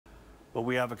But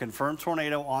we have a confirmed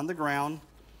tornado on the ground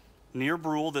near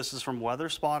Brule. This is from weather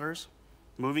spotters,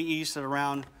 moving east at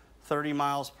around 30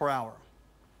 miles per hour.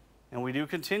 And we do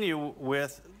continue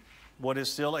with what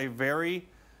is still a very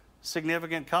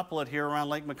significant couplet here around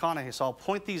Lake McConaughey. So I'll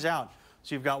point these out.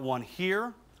 So you've got one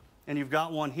here and you've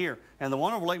got one here. And the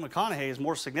one over Lake McConaughey is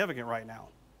more significant right now.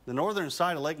 The northern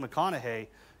side of Lake McConaughey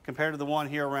compared to the one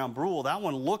here around Brule, that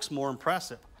one looks more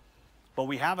impressive. But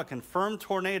we have a confirmed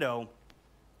tornado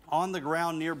on the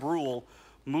ground near Brule,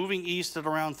 moving east at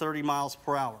around 30 miles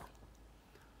per hour.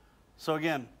 So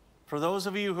again, for those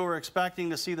of you who are expecting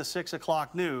to see the 6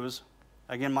 o'clock news,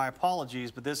 again, my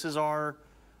apologies, but this is our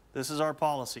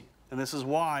policy. And this is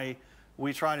why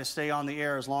we try to stay on the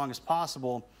air as long as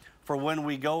possible for when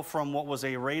we go from what was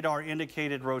a radar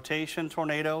indicated rotation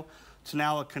tornado to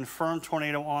now a confirmed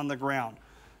tornado on the ground.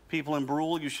 People in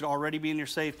Brule, you should already be in your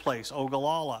safe place.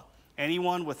 Ogallala,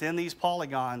 anyone within these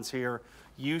polygons here,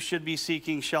 you should be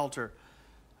seeking shelter.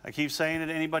 I keep saying it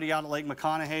to anybody out at Lake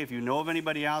McConaughey. If you know of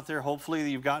anybody out there, hopefully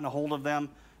you've gotten a hold of them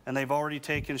and they've already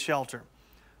taken shelter.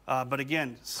 But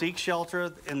again, seek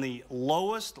shelter in the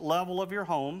lowest level of your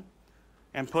home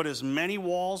and put as many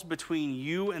walls between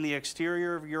you and the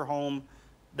exterior of your home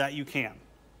that you can.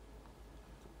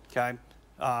 Okay?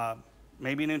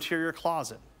 Maybe an interior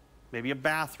closet, maybe a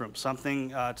bathroom, something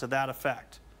to that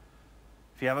effect.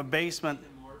 If you have a basement,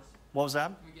 what was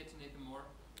that? Can we get to Nathan Moore?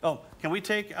 Oh, can we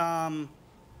take,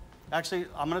 actually,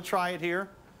 I'm going to try it here.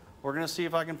 We're going to see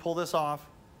if I can pull this off.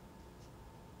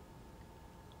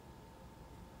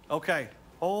 Okay,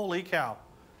 holy cow.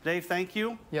 Dave, thank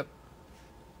you. Yep.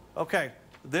 Okay,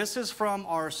 this is from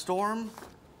our storm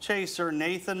chaser,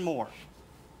 Nathan Moore.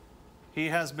 He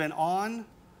has been on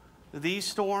these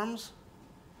storms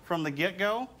from the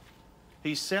get-go.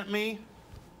 He sent me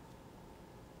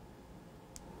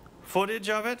footage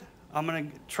of it. I'm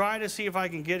going to try to see if I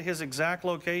can get his exact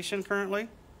location currently.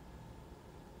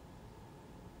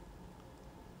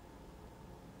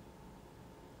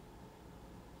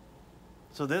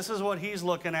 So this is what he's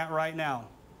looking at right now.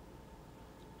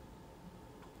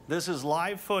 This is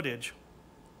live footage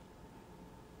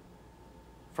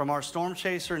from our storm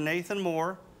chaser, Nathan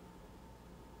Moore.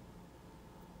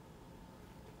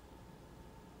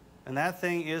 And that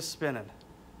thing is spinning.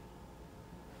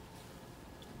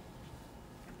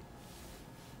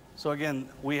 So again,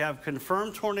 we have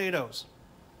confirmed tornadoes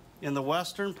in the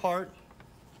western part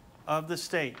of the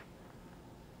state.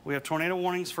 We have tornado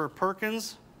warnings for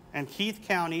Perkins and Keith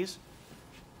counties.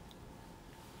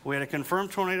 We had a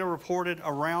confirmed tornado reported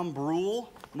around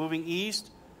Brule, moving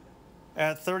east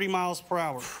at 30 miles per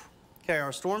hour. Okay,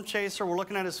 our storm chaser, we're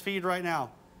looking at his feed right now.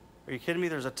 Are you kidding me?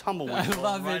 There's a tumbleweed. I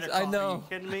love right it. across. I know. Are you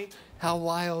kidding me? How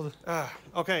wild.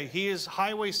 Okay, he is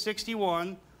Highway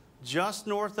 61, just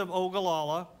north of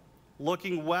Ogallala,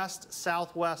 looking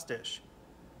west-southwest-ish.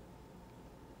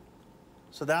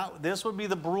 So this would be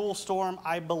the Brule storm,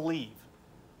 I believe.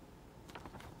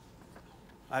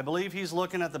 I believe he's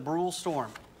looking at the Brule storm.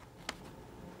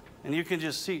 And you can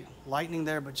just see lightning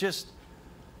there, but just,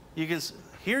 you can,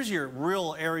 here's your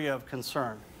real area of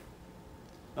concern.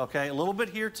 Okay, a little bit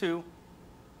here too.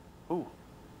 Ooh.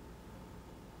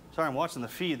 Sorry, I'm watching the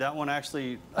feed. That one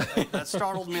actually, that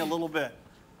startled me a little bit.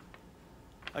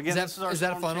 Again, this is our is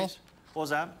that a funnel? chase. What was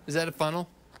that? Is that a funnel?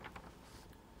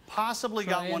 Possibly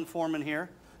got one forming here.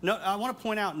 No, I want to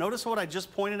point out, notice what I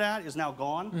just pointed at is now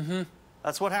gone. Mm-hmm.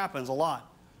 That's what happens a lot.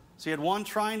 So you had one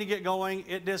trying to get going,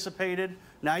 it dissipated.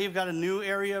 Now you've got a new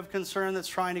area of concern that's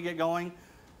trying to get going.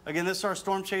 Again, this is our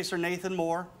storm chaser, Nathan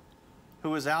Moore,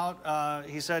 who is out,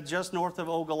 he said, just north of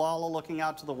Ogallala, looking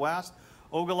out to the west.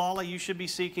 Ogallala, you should be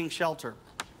seeking shelter.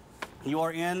 You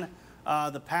are in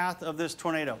the path of this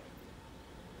tornado.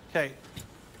 Okay.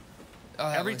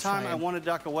 Every time I want to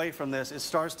duck away from this, it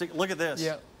starts to, look at this.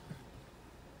 Yep.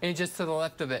 And just to the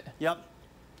left of it. Yep.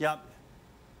 Yep.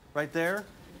 Right there.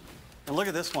 And look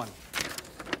at this one.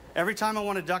 Every time I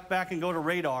want to duck back and go to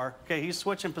radar, okay, he's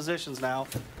switching positions now.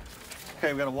 Okay,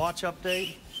 we've got a watch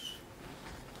update.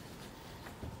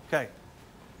 Okay.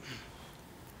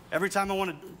 Every time I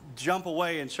want to jump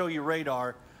away and show you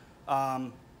radar, yeah,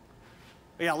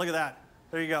 look at that.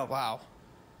 There you go. Wow.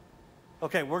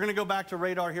 Okay, we're going to go back to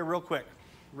radar here real quick,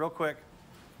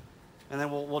 and then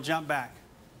we'll jump back.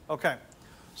 Okay,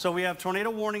 so we have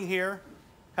tornado warning here,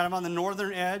 kind of on the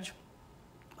northern edge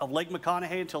of Lake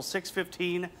McConaughey until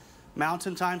 6:15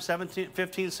 Mountain Time,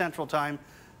 7:15 Central Time.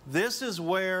 This is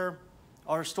where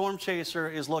our storm chaser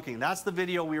is looking. That's the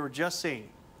video we were just seeing.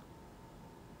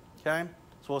 Okay,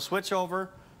 so we'll switch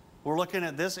over. We're looking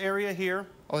at this area here.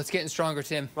 Oh, it's getting stronger,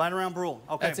 Tim. Right around Brule.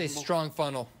 Okay. That's a strong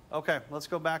funnel. Okay, let's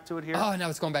go back to it here. Oh, now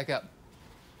it's going back up.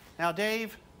 Now,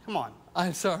 Dave, Come on.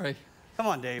 I'm sorry. Come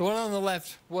on, Dave. The one on the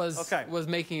left was Okay. was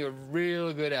making a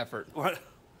real good effort.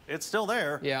 It's still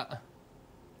there. Yeah.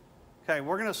 Okay,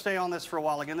 we're going to stay on this for a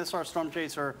while. Again, this is our storm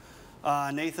chaser,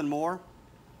 Nathan Moore,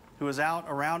 who is out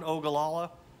around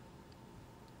Ogallala,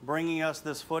 bringing us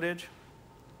this footage.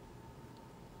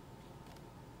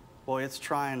 Boy, it's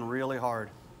trying really hard.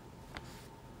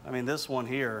 I mean, this one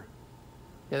here.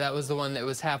 Yeah, that was the one that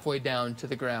was halfway down to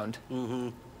the ground. Mm-hmm.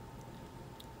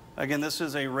 Again, this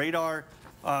is a radar,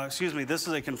 this is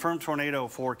a confirmed tornado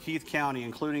for Keith County,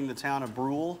 including the town of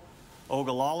Brule.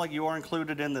 Ogallala, you are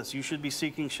included in this. You should be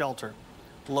seeking shelter.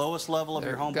 Lowest level of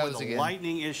There your home. it goes Boy, the again.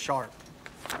 lightning is sharp.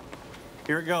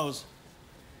 Here it goes.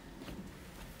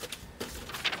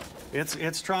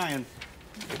 It's trying.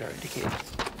 Radar indicator.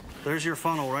 There's your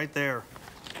funnel right there.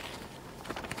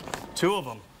 2 of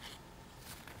them.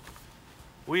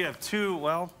 We have 2,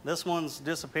 well, this one's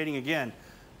dissipating again.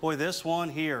 Boy, this one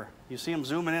here, you see them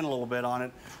zooming in a little bit on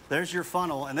it. There's your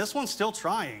funnel, and this one's still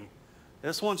trying.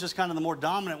 This one's just kind of the more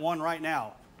dominant one right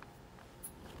now.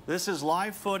 This is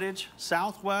live footage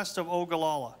southwest of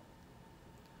Ogallala.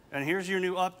 And here's your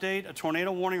new update. A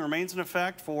tornado warning remains in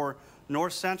effect for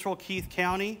north central Keith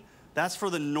County. That's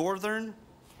for the northern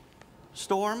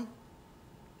storm.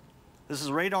 This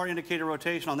is radar indicator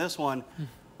rotation on this one.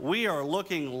 We are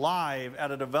looking live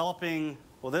at a developing,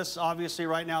 well, this obviously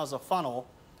right now is a funnel,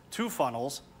 2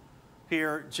 funnels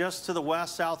here just to the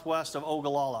west, southwest of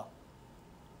Ogallala.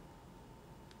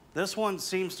 This one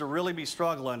seems to really be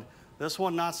struggling. This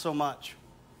one, not so much.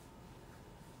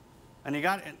 And you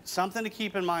got something to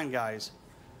keep in mind, guys.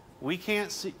 We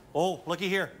can't see, oh, looky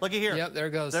here, looky here. Yep, there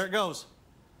it goes. There it goes.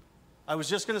 I was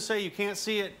just gonna say you can't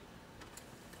see it.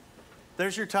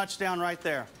 There's your touchdown right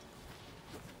there.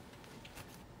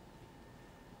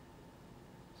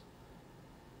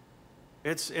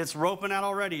 It's roping out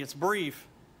already. It's brief.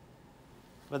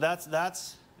 But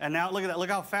that's and now look at that. Look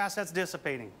how fast that's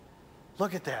dissipating.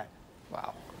 Look at that.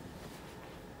 Wow.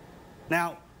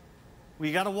 Now,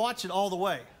 we got to watch it all the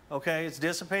way, okay? It's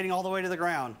dissipating all the way to the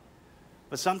ground.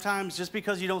 But sometimes just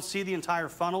because you don't see the entire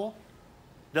funnel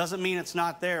doesn't mean it's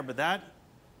not there. But that,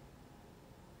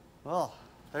 well,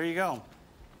 there you go.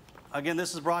 Again,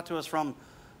 this is brought to us from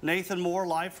Nathan Moore,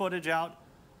 live footage out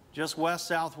just west,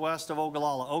 southwest of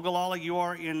Ogallala. Ogallala, you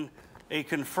are in a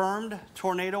confirmed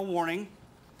tornado warning.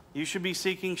 You should be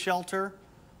seeking shelter,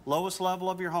 lowest level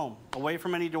of your home, away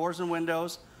from any doors and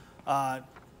windows.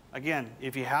 Again,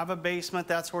 if you have a basement,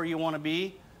 that's where you want to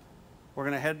be. We're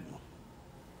going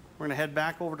to head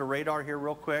back over to radar here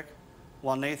real quick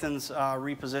while Nathan's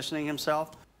repositioning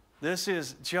himself. This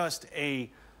is just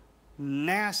a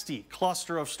nasty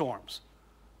cluster of storms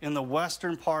in the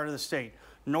western part of the state.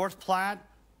 North Platte,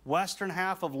 western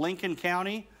half of Lincoln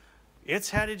County,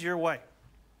 it's headed your way,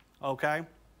 okay?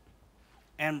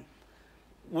 And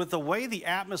with the way the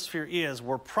atmosphere is,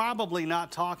 we're probably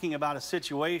not talking about a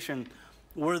situation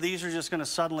where these are just going to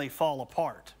suddenly fall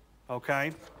apart,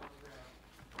 okay?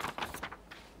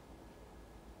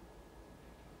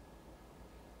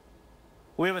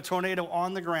 We have a tornado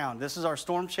on the ground. This is our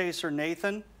storm chaser,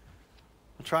 Nathan.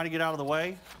 I'm trying to get out of the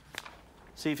way.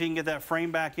 See if he can get that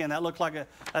frame back in.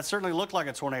 That certainly looked like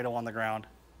a tornado on the ground.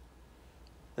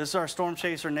 This is our storm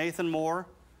chaser, Nathan Moore,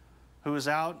 who is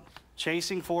out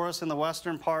chasing for us in the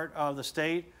western part of the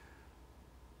state.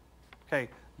 Okay,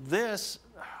 this,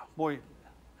 boy,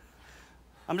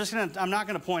 I'm not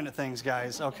gonna point at things,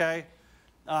 guys, okay?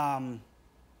 I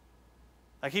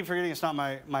keep forgetting it's not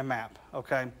my map,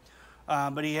 okay?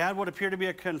 But he had what appeared to be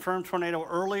a confirmed tornado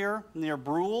earlier near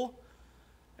Brule.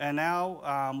 And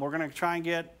now we're going to try and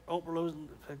get, oh, we're losing,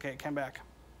 okay, come back.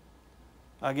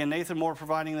 Again, Nathan Moore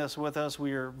providing this with us.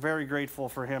 We are very grateful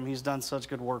for him. He's done such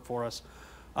good work for us.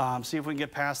 See if we can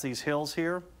get past these hills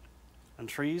here and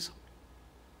trees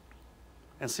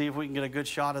and see if we can get a good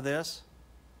shot of this.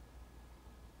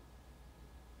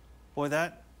 Boy,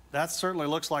 that certainly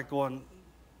looks like going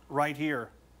right here.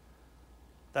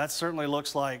 That certainly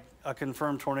looks like a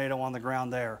confirmed tornado on the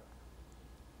ground there.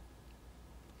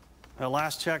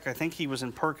 Last check, I think he was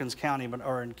in Perkins County,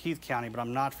 or in Keith County, but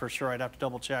I'm not for sure. I'd have to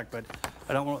double check, but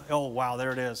I don't want, oh, wow,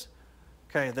 there it is.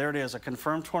 Okay, there it is, a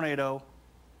confirmed tornado,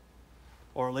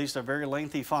 or at least a very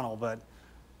lengthy funnel, but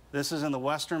this is in the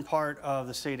western part of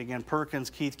the state. Again, Perkins,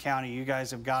 Keith County, you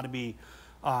guys have got to be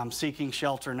seeking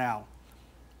shelter now.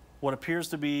 What appears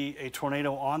to be a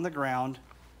tornado on the ground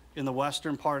in the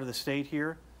western part of the state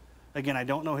here. Again, I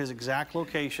don't know his exact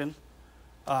location,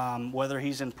 whether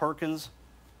he's in Perkins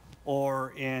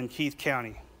or in Keith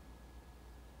County.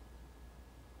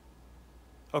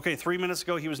 Okay, 3 minutes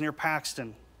ago he was near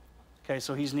Paxton. Okay,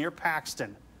 so he's near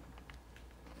Paxton.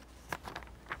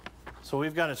 So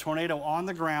we've got a tornado on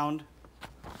the ground.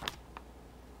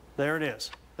 There it is.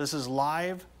 This is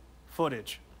live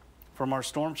footage from our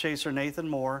storm chaser, Nathan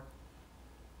Moore,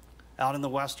 out in the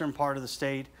western part of the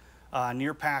state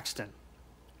near Paxton.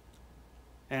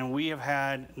 And we have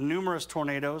had numerous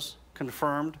tornadoes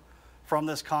confirmed from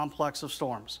this complex of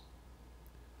storms.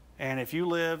 And if you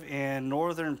live in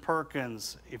northern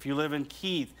Perkins, if you live in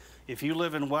Keith, if you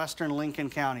live in western Lincoln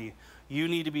County, you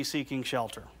need to be seeking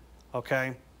shelter,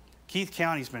 okay? Keith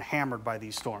County's been hammered by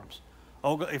these storms.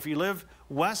 If you live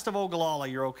west of Ogallala,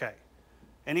 you're okay.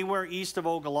 Anywhere east of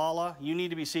Ogallala, you need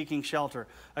to be seeking shelter.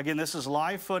 Again, this is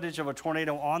live footage of a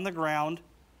tornado on the ground.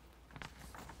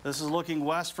 This is looking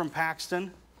west from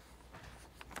Paxton.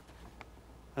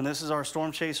 And this is our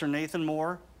storm chaser, Nathan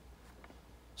Moore.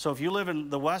 So if you live in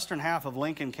the western half of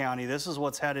Lincoln County, this is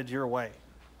what's headed your way,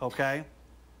 okay?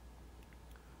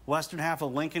 Western half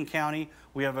of Lincoln County,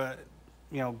 we have a,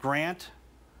 Grant,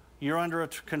 you're under a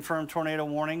confirmed tornado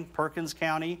warning, Perkins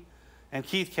County, and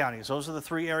Keith counties. Those are the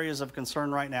three areas of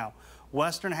concern right now.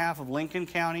 Western half of Lincoln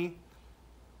County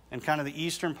and kind of the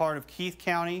eastern part of Keith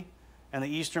County and the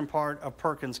eastern part of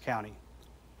Perkins County.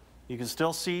 You can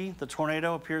still see the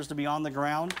tornado appears to be on the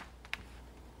ground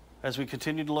as we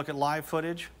continue to look at live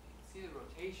footage. See the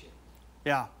rotation.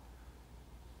 Yeah.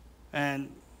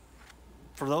 And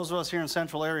for those of us here in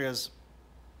central areas,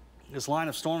 this line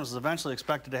of storms is eventually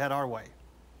expected to head our way.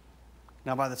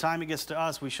 Now, by the time it gets to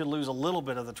us, we should lose a little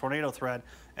bit of the tornado threat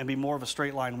and be more of a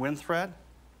straight line wind threat.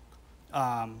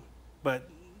 But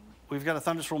we've got a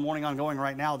thunderstorm warning ongoing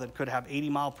right now that could have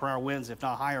 80-mile-per-hour winds, if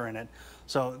not higher, in it.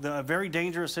 So a very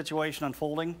dangerous situation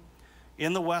unfolding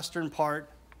in the western part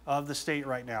of the state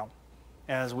right now,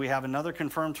 as we have another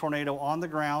confirmed tornado on the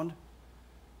ground.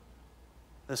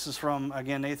 This is from,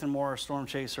 again, Nathan Moore, storm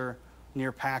chaser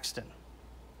near Paxton.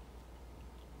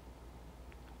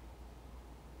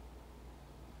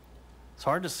 It's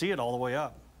hard to see it all the way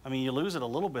up. I mean, you lose it a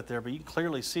little bit there, but you can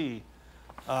clearly see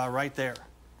right there.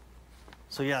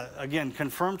 So yeah, again,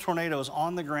 confirmed tornadoes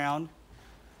on the ground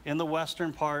in the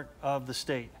western part of the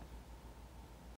state.